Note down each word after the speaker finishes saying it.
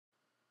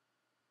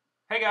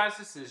Hey guys,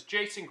 this is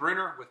Jason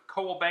Gruner with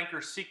Coldwell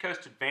Banker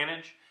Seacoast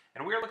Advantage,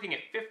 and we are looking at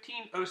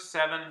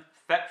 1507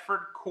 Thetford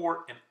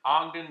Court in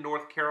Ogden,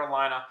 North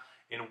Carolina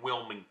in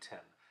Wilmington.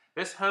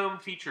 This home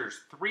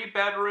features 3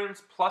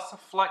 bedrooms plus a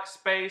flex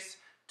space,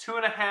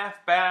 2.5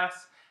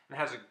 baths, and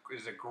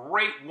is a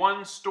great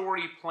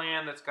one-story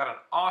plan that's got an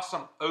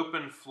awesome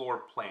open floor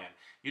plan.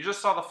 You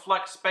just saw the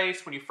flex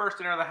space when you first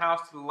enter the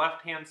house to the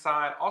left-hand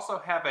side.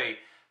 Also have a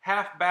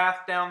half bath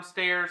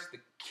downstairs. The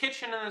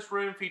kitchen in this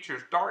room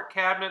features dark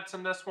cabinets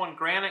in this one,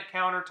 granite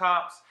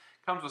countertops,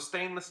 comes with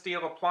stainless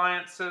steel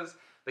appliances.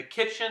 The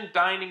kitchen,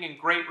 dining, and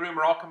great room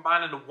are all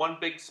combined into one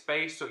big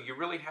space, so you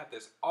really have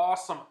this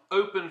awesome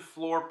open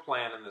floor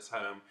plan in this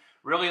home.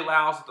 Really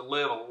allows it to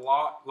live a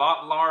lot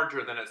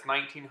larger than its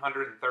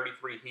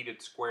 1,933 heated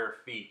square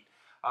feet.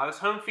 This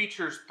home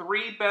features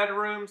 3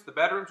 bedrooms. The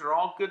bedrooms are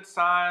all good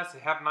size. They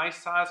have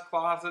nice sized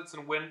closets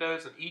and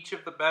windows in each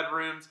of the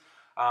bedrooms.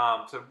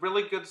 So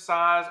really good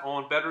size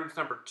on bedrooms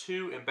number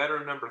 2 and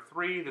bedroom number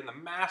 3. Then the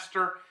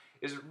master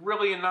is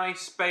really a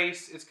nice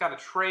space. It's got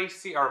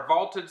a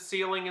vaulted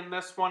ceiling in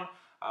this one.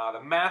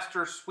 The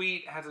master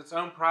suite has its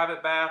own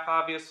private bath,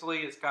 obviously.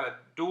 It's got a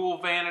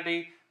dual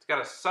vanity. It's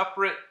got a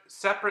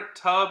separate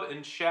tub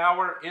and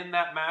shower in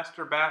that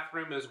master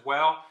bathroom as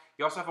well.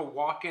 You also have a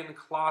walk-in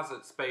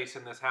closet space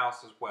in this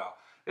house as well.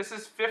 This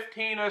is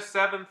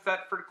 1507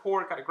 Thetford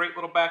Court. Got a great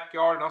little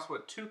backyard and also a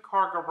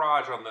 2-car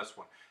garage on this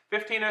one.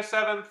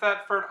 1507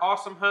 Thetford,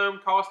 awesome home.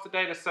 Call us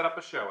today to set up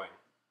a showing.